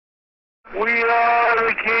We are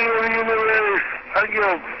the king of the universe. I give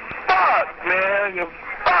a fuck, man. I give a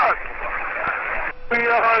fuck. We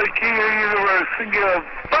are the king of the universe. I give a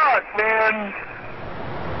fuck, man.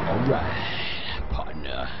 Alright,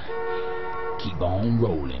 partner. Keep on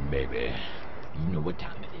rolling, baby. You know what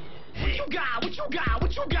time it is. What you got? What you got?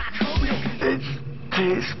 What you got? It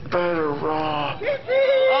tastes better raw.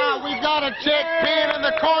 We got a chick peeing in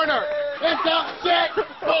the corner. It's a chick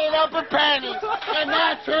pulling up her panties. And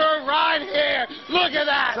that's her right here. Look at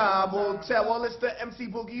that. Time will tell. Well, it's the MC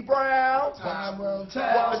Boogie Brown. Time will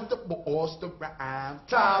tell. What's the rhyme?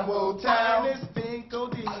 Time will tell. It's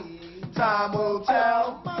Binko D. Time will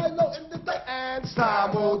tell. Milo in the dance.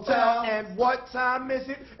 Time will tell. And what time is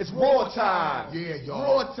it? It's Raw Time. Yeah,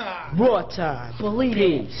 y'all. Raw time. Raw Time. Believe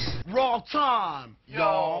it. Raw time,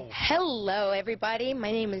 y'all. Hello, everybody.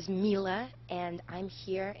 My name is Mila, and I'm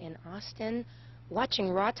here in Austin watching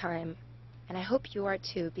Raw Time. And I hope you are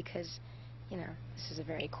too, because, you know, this is a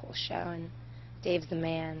very cool show, and Dave's the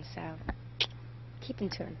man, so keep in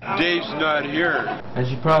tune. Dave's not here.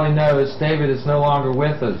 As you probably noticed, David is no longer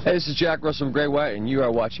with us. Hey, this is Jack Russell from Great White, and you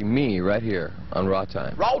are watching me right here on Raw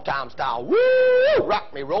Time. Raw Time style. Woo!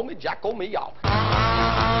 Rock me, roll me, jackal me off.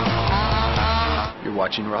 You're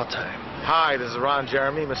watching Raw Time. Hi, this is Ron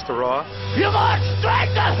Jeremy, Mr. Raw. You going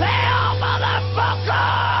straight to hell,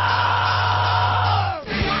 motherfucker!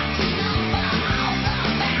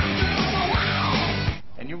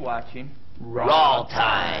 And you're watching Raw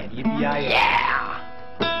Time. Yeah!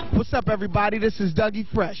 What's up, everybody? This is Dougie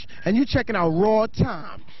Fresh, and you're checking out Raw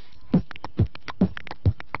Time.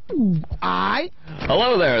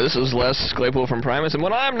 Hello there, this is Les Claypool from Primus, and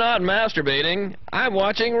when I'm not masturbating, I'm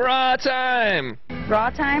watching Raw Time. Raw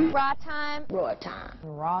time? Raw Time. Raw time.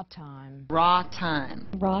 Raw time. Raw Time.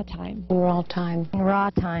 Raw time. Raw time. Raw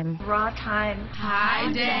time. Raw Time.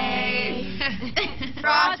 Hi, Dave.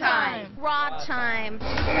 Raw Time. Raw Time.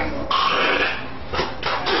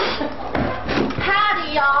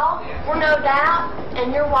 Howdy, y'all. We're No Doubt,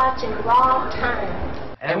 and you're watching Raw Time.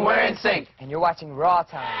 And we're in sync. And you're watching Raw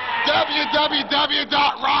Time.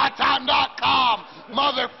 www.rawtime.com,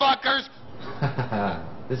 motherfuckers.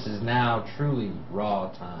 This is now truly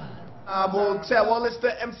Raw Time. Time will tell. Well, it's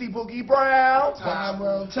the MC Boogie Brown. Time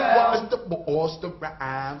will tell. What's the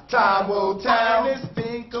rhyme? Time will tell. It's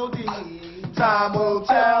Binko D. Time will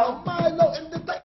tell.